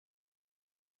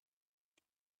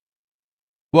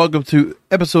Welcome to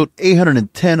episode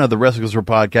 810 of the Wrestling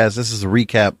Podcast. This is a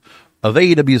recap of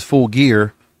AEW's Full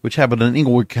Gear, which happened in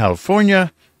Inglewood,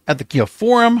 California at the Kia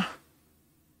Forum.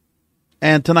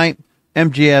 And tonight,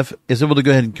 MJF is able to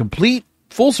go ahead and complete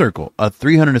full circle a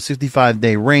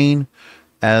 365-day reign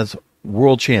as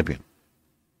world champion.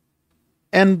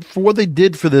 And for what they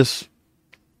did for this,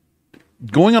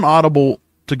 going on Audible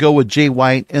to go with Jay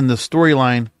White in the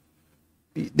storyline,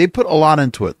 they put a lot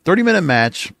into it. 30-minute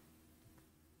match,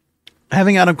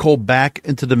 having Adam Cole back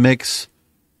into the mix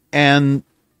and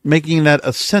making that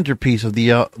a centerpiece of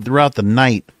the throughout the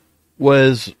night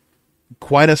was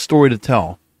quite a story to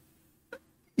tell.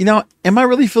 You know, am I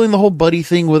really feeling the whole buddy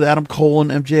thing with Adam Cole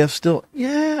and MJF still?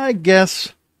 Yeah, I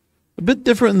guess. A bit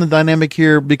different in the dynamic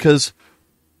here because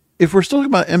if we're still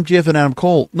talking about MJF and Adam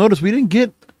Cole, notice we didn't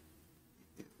get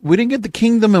the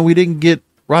Kingdom and we didn't get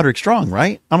Roderick Strong,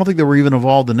 right? I don't think they were even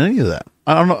involved in any of that.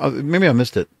 I don't know. Maybe I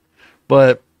missed it,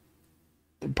 but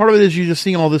part of it is you just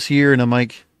seeing all this here, and I'm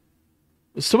like,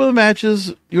 some of the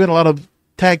matches, you had a lot of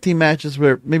tag team matches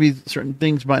where maybe certain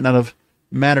things might not have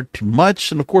mattered too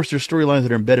much. And of course, there's storylines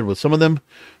that are embedded with some of them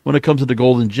when it comes to the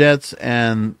Golden Jets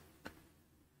and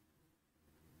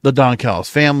the Don Callis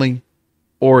family,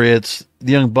 or it's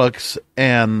the Young Bucks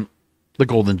and the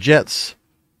Golden Jets,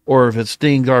 or if it's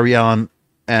Sting, Darby Allin,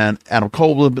 and Adam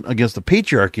Copeland against the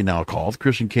Patriarchy now called,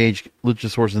 Christian Cage,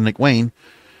 Luchasaurus, and Nick Wayne.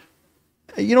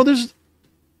 You know, there's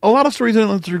a lot of stories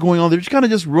that are going on. They're just kind of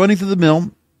just running through the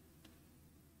mill.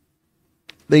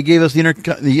 They gave us the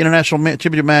International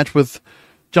Championship match with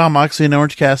Jon Moxley and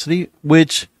Orange Cassidy,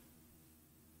 which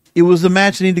it was the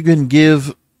match they needed to go ahead and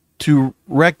give to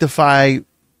rectify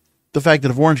the fact that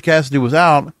if Orange Cassidy was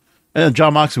out and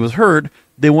Jon Moxley was hurt,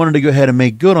 they wanted to go ahead and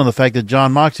make good on the fact that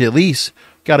Jon Moxley at least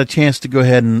got a chance to go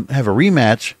ahead and have a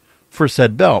rematch for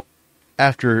said belt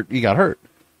after he got hurt.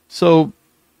 So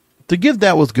to give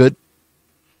that was good.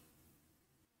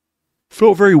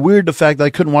 Felt very weird the fact that I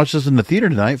couldn't watch this in the theater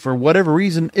tonight. For whatever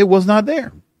reason, it was not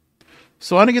there.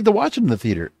 So I didn't get to watch it in the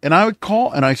theater. And I would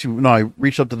call, and I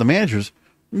reached up to the managers.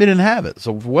 They didn't have it.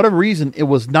 So for whatever reason, it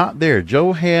was not there.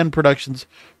 Joe Hand Productions,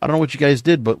 I don't know what you guys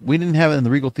did, but we didn't have it in the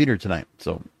Regal Theater tonight.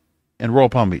 So, in Royal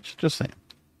Palm Beach, just saying.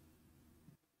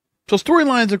 So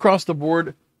storylines across the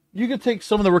board, you could take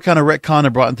some of that were kind of retconned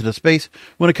and brought into the space.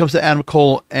 When it comes to Adam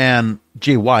Cole and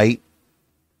Jay White,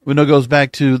 we know it goes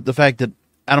back to the fact that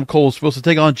Adam Cole was supposed to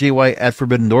take on Jay White at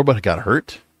Forbidden Door, but got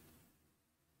hurt.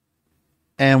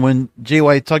 And when Jay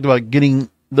White talked about getting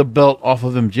the belt off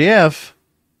of MJF,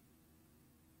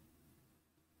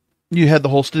 you had the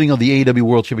whole sitting of the AEW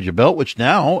World Championship belt, which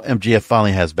now MJF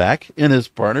finally has back in his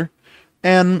partner.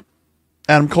 And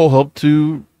Adam Cole helped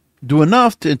to do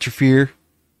enough to interfere.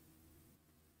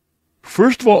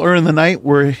 First of all, early in the night,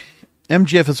 where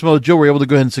MJF and Samoa Joe were able to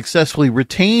go ahead and successfully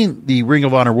retain the Ring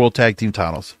of Honor World Tag Team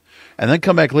titles. And then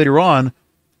come back later on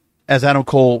as Adam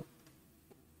Cole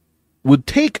would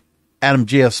take Adam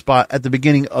JF's spot at the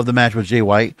beginning of the match with Jay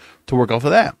White to work off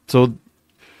of that. So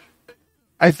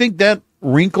I think that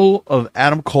wrinkle of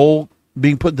Adam Cole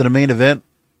being put into the main event,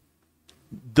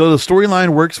 though the storyline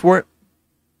works for it,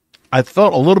 I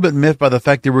felt a little bit miffed by the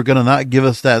fact they were going to not give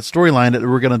us that storyline, that they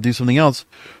were going to do something else,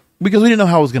 because we didn't know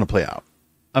how it was going to play out.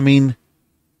 I mean,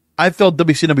 I felt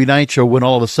WCW Nitro when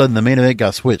all of a sudden the main event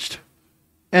got switched.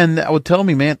 And that would tell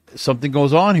me, man, something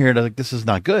goes on here. Like, this is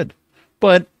not good.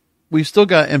 But we've still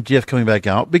got MJF coming back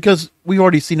out because we've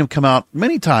already seen him come out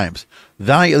many times,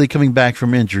 valiantly coming back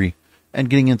from injury and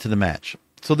getting into the match.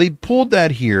 So they pulled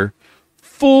that here.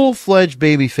 Full-fledged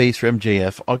babyface for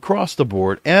MJF across the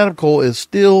board. Adam Cole is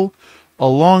still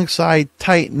alongside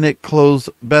tight-knit, close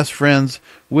best friends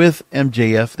with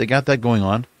MJF. They got that going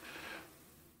on.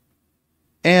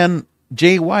 And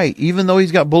Jay White, even though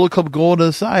he's got Bullet Club Gold to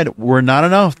the side, were not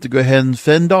enough to go ahead and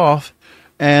fend off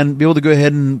and be able to go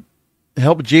ahead and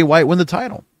help Jay White win the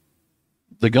title.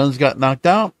 The Guns got knocked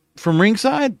out from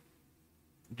ringside.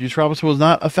 Juice Robinson was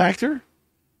not a factor.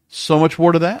 So much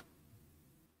more to that.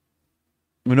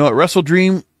 We know at Wrestle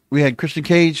Dream, we had Christian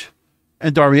Cage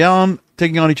and Darby Allin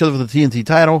taking on each other for the TNT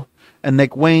title, and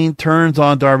Nick Wayne turns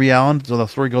on Darby Allin, so the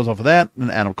story goes off of that, and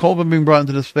Adam Copeland being brought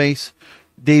into the space,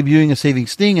 debuting and saving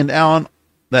Sting and Allin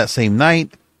that same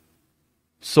night.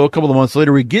 So a couple of months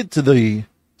later, we get to the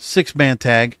 6-man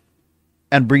tag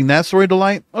and bring that story to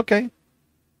light. Okay.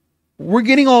 We're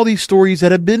getting all these stories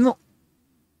that have been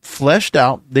fleshed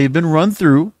out. They've been run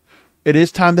through. It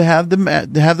is time to have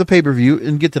the pay-per-view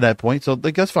and get to that point. So I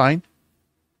think that's fine.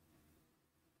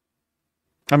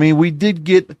 I mean, we did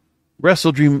get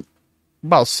Wrestle Dream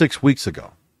about 6 weeks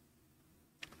ago.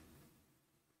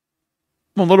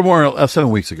 Well, a little more,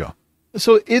 7 weeks ago.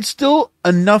 So it's still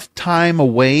enough time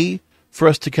away for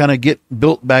us to kind of get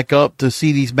built back up to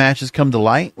see these matches come to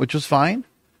light, which was fine.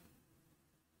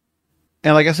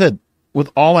 And like I said,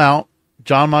 with All Out,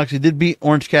 John Moxley did beat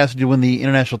Orange Cassidy to win the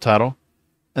international title.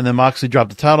 And then Moxley dropped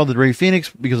the title to Rey Fenix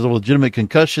because of a legitimate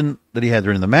concussion that he had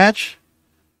during the match.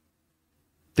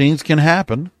 Things can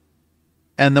happen.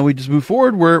 And then we just move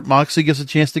forward where Moxley gets a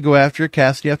chance to go after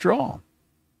Cassidy after all.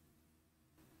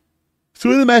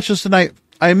 So in the matches tonight,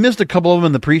 I missed a couple of them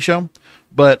in the pre-show,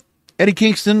 but Eddie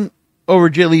Kingston over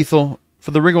Jay Lethal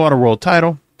for the Ring of Honor World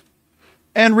title.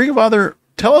 And Ring of Honor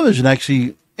Television,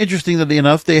 actually, interestingly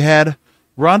enough, they had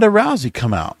Ronda Rousey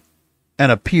come out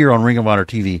and appear on Ring of Honor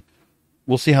TV.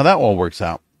 We'll see how that all works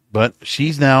out. But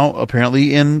she's now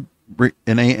apparently in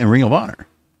Ring of Honor.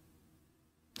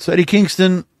 So Eddie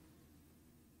Kingston,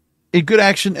 in good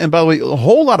action, and by the way, a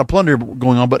whole lot of plunder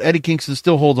going on, but Eddie Kingston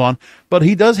still holds on. But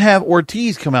he does have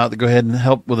Ortiz come out to go ahead and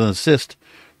help with an assist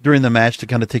during the match to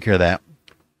kind of take care of that.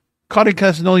 Claudio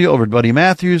Castagnoli over Buddy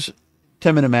Matthews,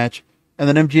 10-minute match. And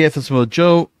then MJF and Samoa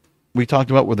Joe, we talked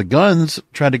about where the Guns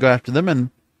tried to go after them and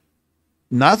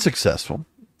not successful.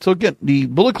 So again, the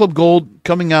Bullet Club Gold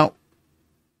coming out,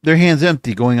 their hands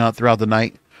empty going out throughout the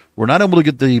night. We're not able to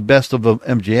get the best of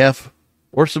MJF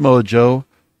or Samoa Joe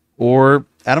or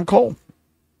Adam Cole.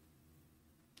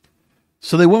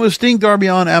 So they went with Sting, Darby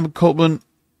Allin, Adam Copeland,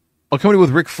 accompanied with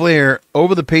Ric Flair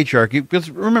over the Patriarchy. Because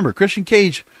remember, Christian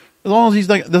Cage, as long as he's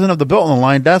doesn't have the belt on the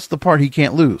line, that's the part he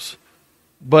can't lose.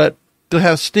 But to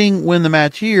have Sting win the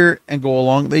match here and go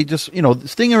along, they just,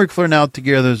 Sting and Ric Flair now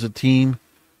together as a team.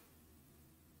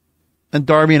 And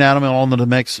Darby and Adam all in the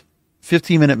next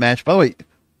 15-minute match. By the way,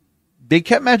 they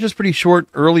kept matches pretty short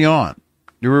early on.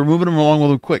 They were moving them along with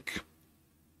them quick.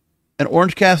 And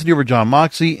Orange Cassidy over John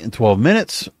Moxley in 12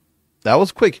 minutes. That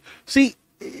was quick. See,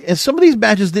 and some of these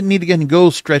matches didn't need to go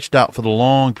stretched out for the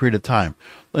long period of time.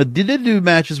 They did do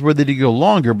matches where they did go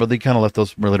longer, but they kind of left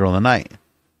those for later on in the night.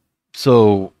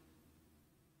 So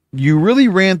you really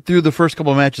ran through the first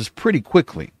couple of matches pretty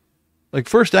quickly. Like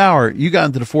first hour, you got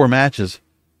into the 4 matches.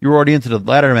 You were already into the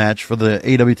ladder match for the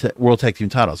AEW World Tag Team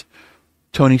titles.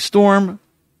 Toni Storm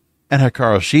and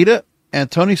Hikaru Shida, and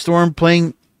Toni Storm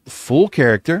playing full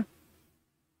character.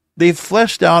 They've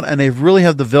fleshed out and they've really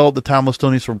have developed the timeless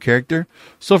Toni Storm character.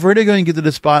 So for her to go and get to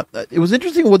this spot, it was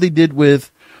interesting what they did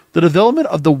with the development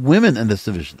of the women in this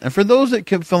division. And for those that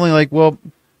kept feeling like, well,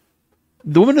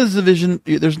 the women in this division,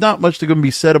 there's not much to go and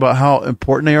be said about how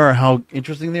important they are or how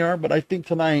interesting they are. But I think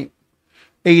tonight,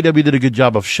 AEW did a good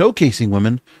job of showcasing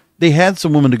women. They had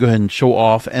some women to go ahead and show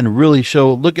off and really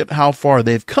show, look at how far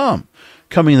they've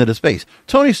coming into the space.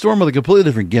 Toni Storm with a completely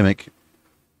different gimmick.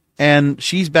 And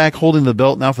she's back holding the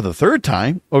belt now for the 3rd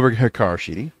time over Hikaru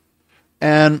Shida.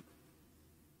 And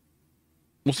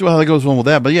we'll see how that goes on with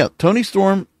that. But yeah, Toni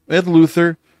Storm, Ed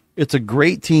Luther, it's a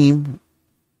great team.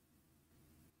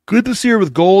 Good to see her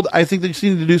with gold. I think they just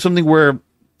need to do something where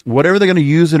whatever they're going to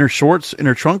use in her shorts, in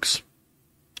her trunks,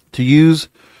 to use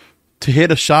to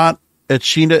hit a shot at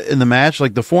Shida in the match,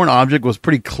 like the foreign object was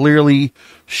pretty clearly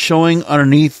showing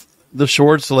underneath the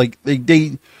shorts. So like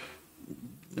they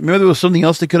maybe there was something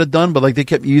else they could have done, but like they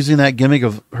kept using that gimmick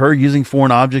of her using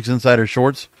foreign objects inside her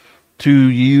shorts to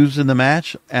use in the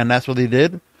match, and that's what they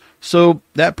did. So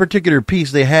that particular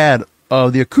piece they had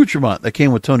of the accoutrement that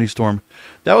came with Toni Storm,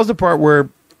 that was the part where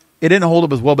it didn't hold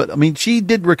up as well. But I mean, she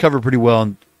did recover pretty well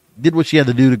and did what she had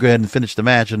to do to go ahead and finish the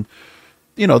match. And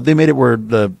they made it where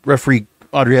the referee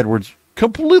Aubrey Edwards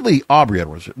completely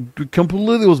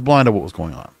was blind to what was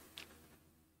going on.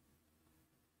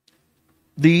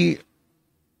 The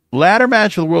ladder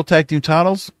match for the World Tag Team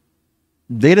titles,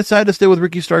 they decided to stay with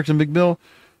Ricky Starks and Big Bill.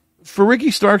 For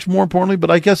Ricky Starks, more importantly, but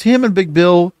I guess him and Big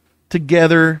Bill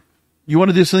together, you want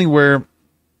to do something where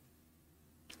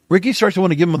Ricky Starks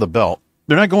want to give him the belt.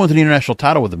 They're not going to the international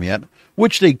title with him yet,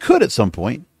 which they could at some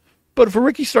point. But for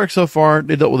Ricky Starks so far,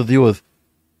 they dealt with a deal with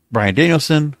Bryan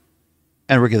Danielson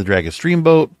and Ricky the Dragon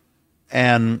Steamboat.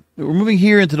 And we're moving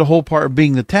here into the whole part of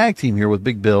being the tag team here with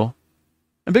Big Bill.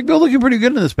 And Big Bill looking pretty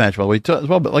good in this match, by the way, as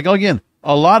well. But like, again,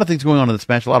 a lot of things going on in this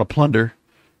match, a lot of plunder.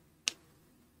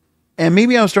 And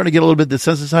maybe I was starting to get a little bit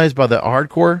desensitized by the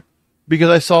hardcore because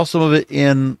I saw some of it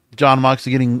in John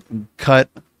Moxley getting cut,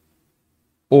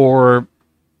 or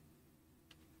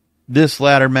this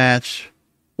ladder match,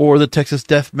 or the Texas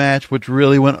Death match, which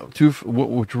really went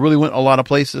a lot of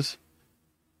places.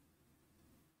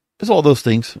 It's all those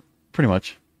things, pretty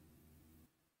much.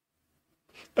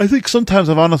 I think sometimes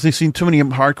I've honestly seen too many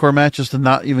hardcore matches to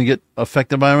not even get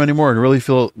affected by them anymore and really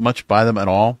feel much by them at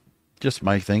all. Just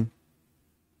my thing.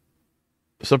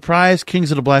 Surprised Kings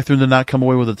of the Black Throne did not come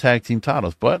away with the tag team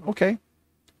titles, but okay.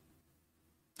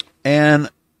 And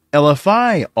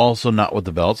LFI also not with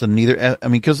the belts, and neither, I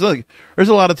mean, because look, there's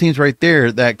a lot of teams right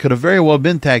there that could have very well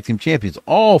been tag team champions,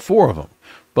 all four of them,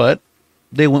 but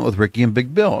they went with Ricky and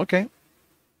Big Bill. Okay.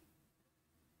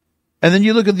 And then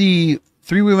you look at the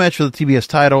 3-way match for the TBS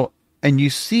title, and you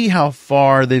see how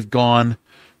far they've gone,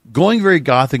 going very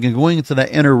gothic and going into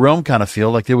that inner realm kind of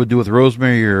feel, like they would do with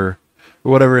Rosemary or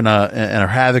whatever in a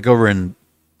Havoc over in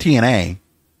TNA.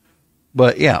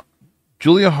 But yeah,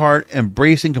 Julia Hart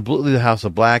embracing completely the House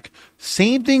of Black.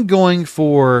 Same thing going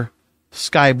for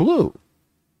Sky Blue.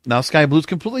 Now Sky Blue's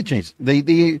completely changed.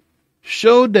 They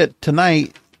showed that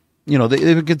tonight, you know, they've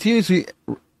been continuously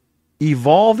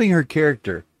evolving her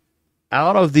character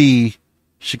out of the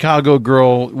Chicago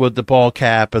girl with the ball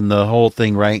cap and the whole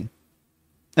thing, right?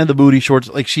 And the booty shorts.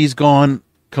 Like, she's gone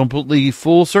completely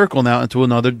full circle now into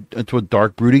a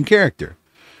dark, brooding character.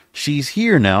 She's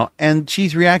here now, and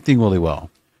she's reacting really well.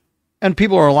 And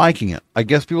people are liking it. I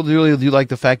guess people really do like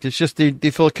the fact it's just they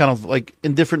feel kind of like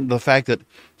indifferent to the fact that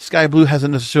Sky Blue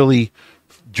hasn't necessarily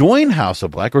joined House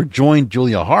of Black or joined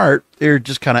Julia Hart. They're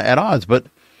just kind of at odds. But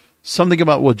something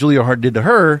about what Julia Hart did to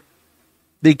her,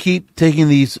 they keep taking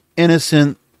these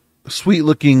innocent,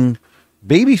 sweet-looking,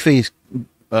 babyface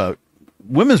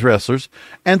women's wrestlers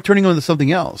and turning them into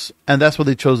something else. And that's what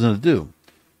they've chosen to do.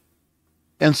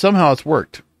 And somehow it's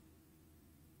worked.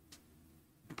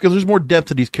 Because there's more depth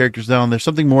to these characters now, and there's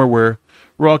something more where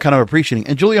we're all kind of appreciating.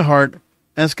 And Julia Hart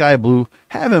and Sky Blue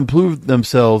have improved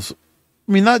themselves.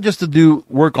 I mean, not just to do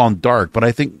work on Dark, but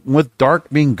I think with Dark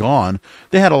being gone,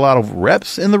 they had a lot of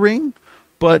reps in the ring,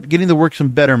 but getting to work some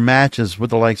better matches with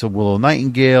the likes of Willow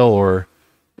Nightingale or,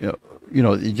 or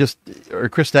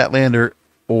Chris Statlander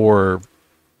or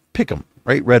Pick'em,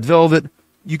 right? Red Velvet.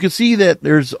 You can see that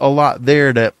there's a lot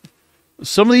there that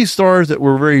some of these stars that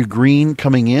were very green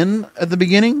coming in at the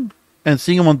beginning and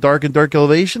seeing them on Dark and Dark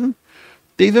Elevation,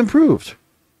 they've improved.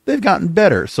 They've gotten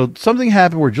better. So something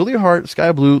happened where Julia Hart,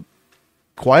 Sky Blue,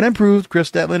 quite improved. Chris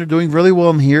Statlander doing really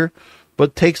well in here,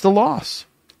 but takes the loss.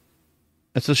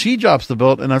 And so she drops the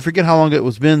belt, and I forget how long it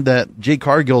was been that Jay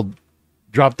Cargill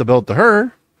dropped the belt to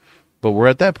her, but we're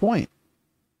at that point.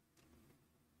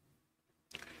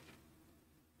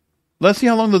 Let's see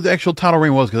how long the actual title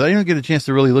reign was, because I didn't get a chance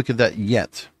to really look at that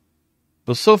yet.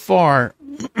 But so far,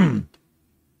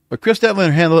 but Chris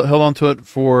Statlander held on to it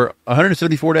for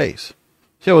 174 days.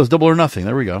 So it was double or nothing.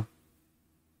 There we go.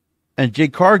 And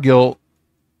Jake Cargill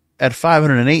at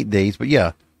 508 days. But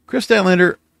yeah, Chris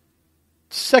Statlander,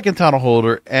 second title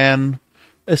holder, and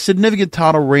a significant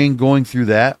title reign going through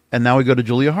that. And now we go to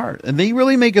Julia Hart. And they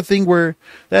really make a thing where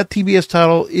that TBS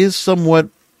title is somewhat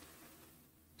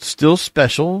still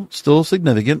special, still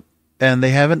significant, and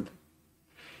they haven't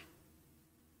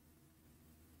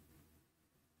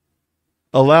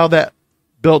allowed that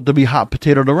belt to be hot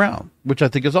potatoed around, which I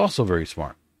think is also very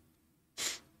smart.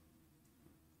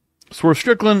 Swerve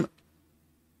Strickland,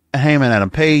 Hangman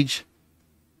Adam Page.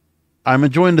 I'm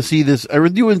enjoying to see this. I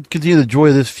really do continue to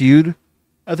enjoy this feud.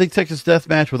 I think Texas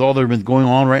Deathmatch, with all that has been going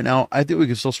on right now, I think we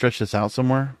can still stretch this out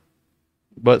somewhere.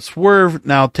 But Swerve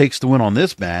now takes the win on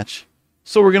this match.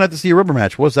 So we're going to have to see a rubber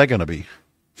match. What's that going to be?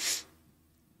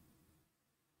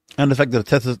 And the fact that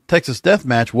the Texas Death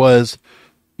Match was,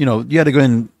 you had to go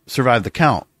and survive the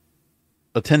count.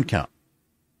 A 10 count.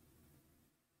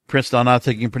 Prince Nana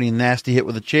taking a pretty nasty hit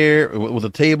with a chair, with a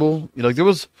table. There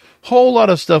was a whole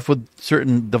lot of stuff with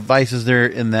certain devices there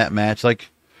in that match. Like,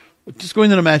 just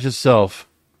going to the match itself.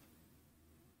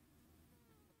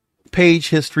 Page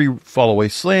history, fall-away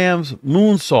slams,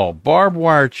 moonsault, barbed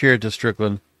wire chair to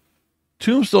Strickland.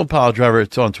 Tombstone pile driver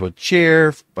onto a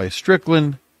chair by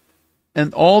Strickland.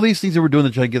 And all these things that we're doing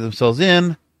to try to get themselves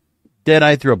in.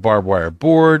 Deadeye through a barbed wire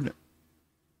board.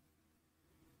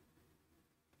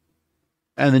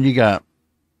 And then you got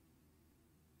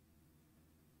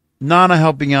Nana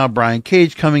helping out. Brian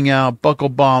Cage coming out. Buckle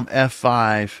bomb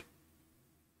F5.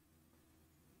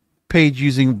 Page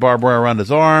using barbed wire around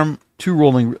his arm. 2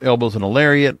 rolling elbows and a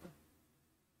lariat.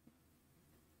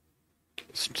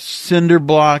 Cinder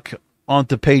block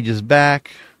onto Page's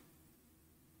back.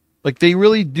 Like, they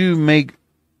really do make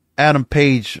Adam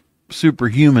Page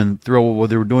superhuman through what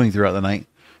they were doing throughout the night.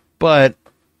 But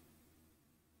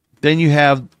then you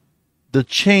have the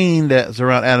chain that's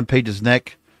around Adam Page's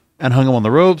neck and hung him on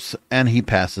the ropes, and he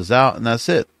passes out, and that's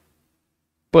it.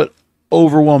 But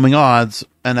overwhelming odds,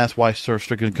 and that's why Swerve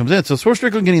Strickland comes in. So Swerve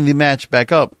Strickland getting the match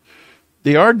back up.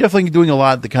 They are definitely doing a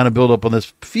lot to kind of build up on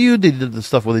this feud. They did the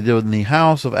stuff what they did in the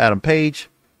house of Adam Page.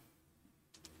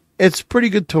 It's pretty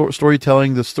good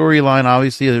storytelling. The storyline,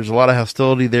 obviously, there's a lot of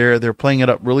hostility there. They're playing it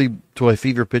up really to a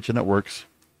fever pitch, and it works.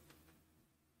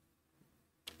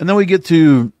 And then we get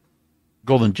to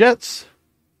Golden Jets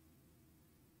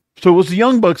So it was the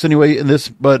Young Bucks anyway in this,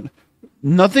 but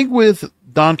nothing with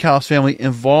Don Callis' family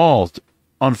involved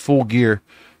on Full Gear.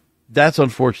 That's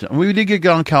unfortunate. I mean, we did get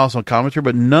Don Callis on commentary,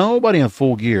 but nobody on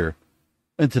Full Gear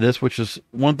into this, which is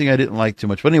one thing I didn't like too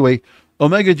much. But anyway,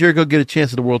 Omega and Jericho get a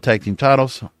chance at the World Tag Team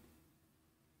titles.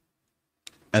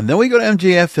 And then we go to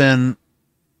MJF and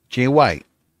Jay White.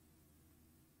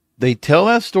 They tell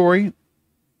that story.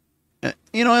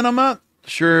 You know, and I'm not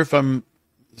sure if I'm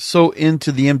so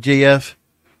into the MJF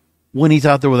when he's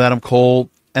out there with Adam Cole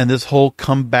and this whole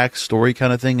comeback story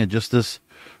kind of thing and just this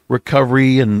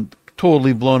recovery and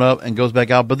totally blown up and goes back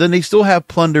out. But then they still have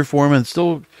plunder for him and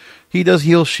still he does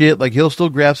heel shit. Like he'll still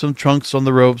grab some trunks on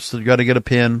the ropes. So you got to get a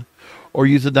pin or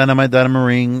use a dynamite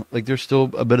ring. Like there's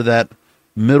still a bit of that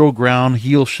middle ground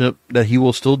heel shit that he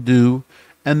will still do.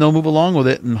 And they'll move along with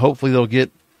it. And hopefully they'll be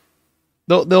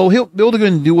able to go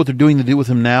and do what they're doing to do with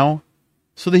him now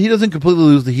so that he doesn't completely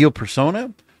lose the heel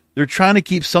persona. They're trying to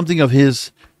keep something of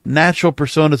his natural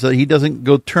persona so that he doesn't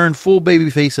go turn full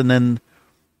babyface and then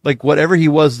like whatever he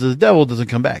was to the devil doesn't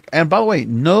come back. And by the way,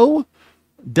 no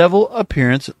devil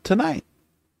appearance tonight.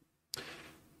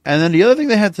 And then the other thing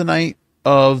they had tonight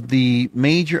of the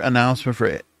major announcement for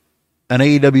an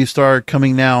AEW star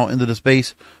coming now into the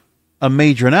space, a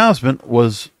major announcement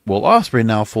was Will Ospreay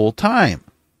now full time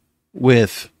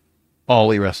with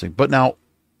All Elite Wrestling. But now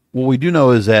what we do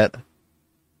know is that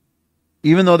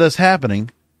even though that's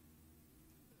happening,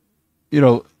 you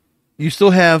know, you still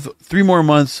have 3 more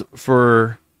months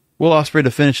for Will Ospreay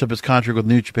to finish up his contract with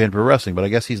New Japan Pro Wrestling. But I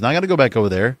guess he's not going to go back over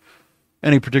there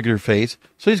any particular phase.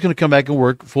 So he's going to come back and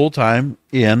work full time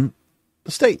in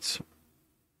the States.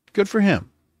 Good for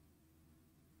him.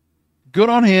 Good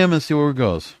on him and see where it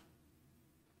goes.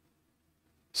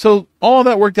 So all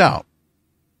that worked out.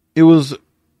 It was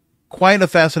quite a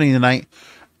fascinating night.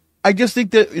 I just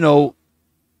think that, you know,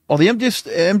 while the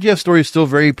MJF story is still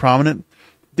very prominent,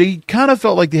 they kind of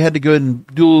felt like they had to go ahead and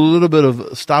do a little bit of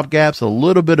stopgaps, a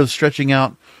little bit of stretching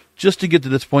out just to get to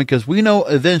this point, because we know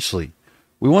eventually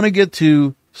we want to get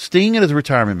to Sting in his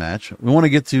retirement match. We want to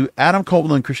get to Adam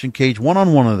Copeland and Christian Cage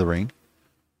one-on-one in the ring.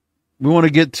 We want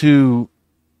to get to,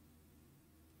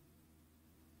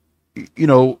 you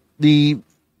know, the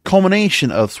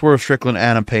culmination of Swerve Strickland,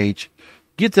 Adam Page,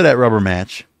 get to that rubber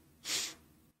match.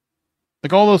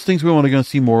 Like all those things we want to go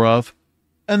see more of.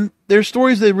 And there's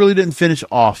stories that really didn't finish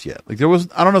off yet. Like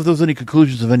I don't know if there was any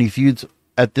conclusions of any feuds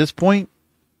at this point.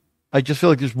 I just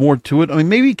feel like there's more to it. I mean,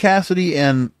 maybe Cassidy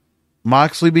and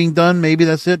Moxley being done, maybe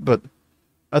that's it. But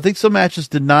I think some matches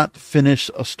did not finish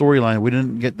a storyline. We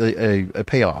didn't get a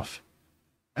payoff.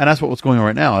 And that's what's going on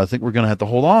right now. I think we're going to have to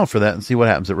hold on for that and see what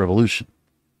happens at Revolution.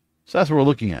 So that's what we're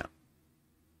looking at.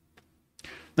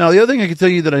 Now, the other thing I can tell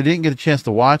you that I didn't get a chance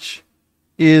to watch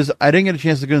is I didn't get a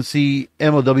chance to go and see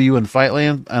MLW in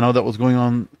Fightland. I know that was going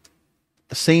on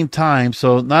the same time,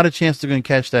 so not a chance to go and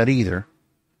catch that either.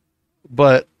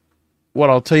 But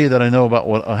what I'll tell you that I know about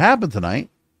what happened tonight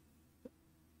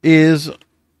is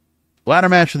ladder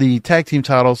match of the tag team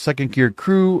titles, Second Gear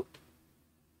Crew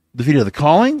defeated The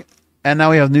Calling, and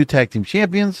now we have new tag team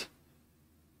champions.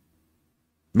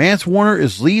 Mance Warner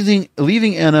is leaving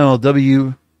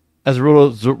MLW as a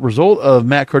result of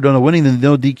Matt Cardona winning the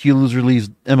no DQ loser leaves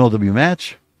MLW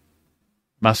match.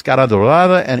 Mascara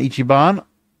Dorada and Ichiban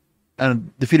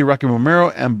and defeated Rocky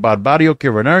Romero and Barbario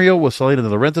Cavernario with Salida de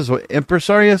la Renta. So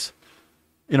Empresarios,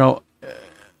 you know,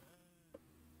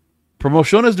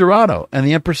 Promociones Dorado and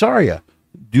the Empresaria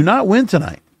do not win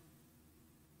tonight.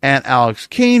 And Alex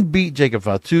Kane beat Jacob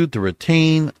Fatu to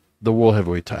retain the World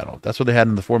Heavyweight title. That's what they had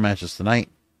in the 4 matches tonight,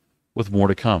 with more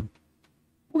to come.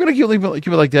 We're going to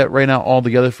keep it like that right now all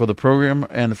together for the program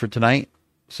and for tonight.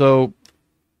 So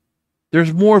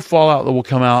there's more fallout that will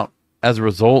come out as a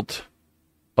result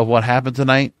of what happened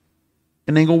tonight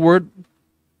in Inglewood.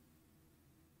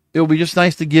 It will be just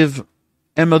nice to give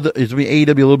AEW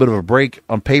a little bit of a break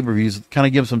on pay-per-views, kind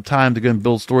of give them some time to go and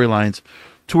build storylines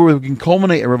to where we can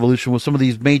culminate a Revolution with some of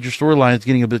these major storylines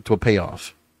getting a bit to a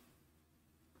payoff.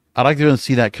 I'd like to go and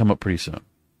see that come up pretty soon.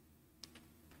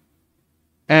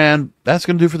 And that's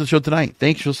going to do for the show tonight.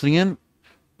 Thanks for listening in.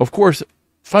 Of course,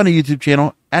 find a YouTube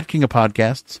channel at King of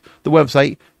Podcasts, the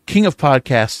website,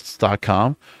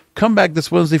 kingofpodcasts.com. Come back this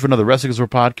Wednesday for another Wrestling Observer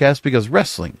podcast because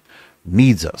wrestling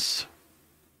needs us.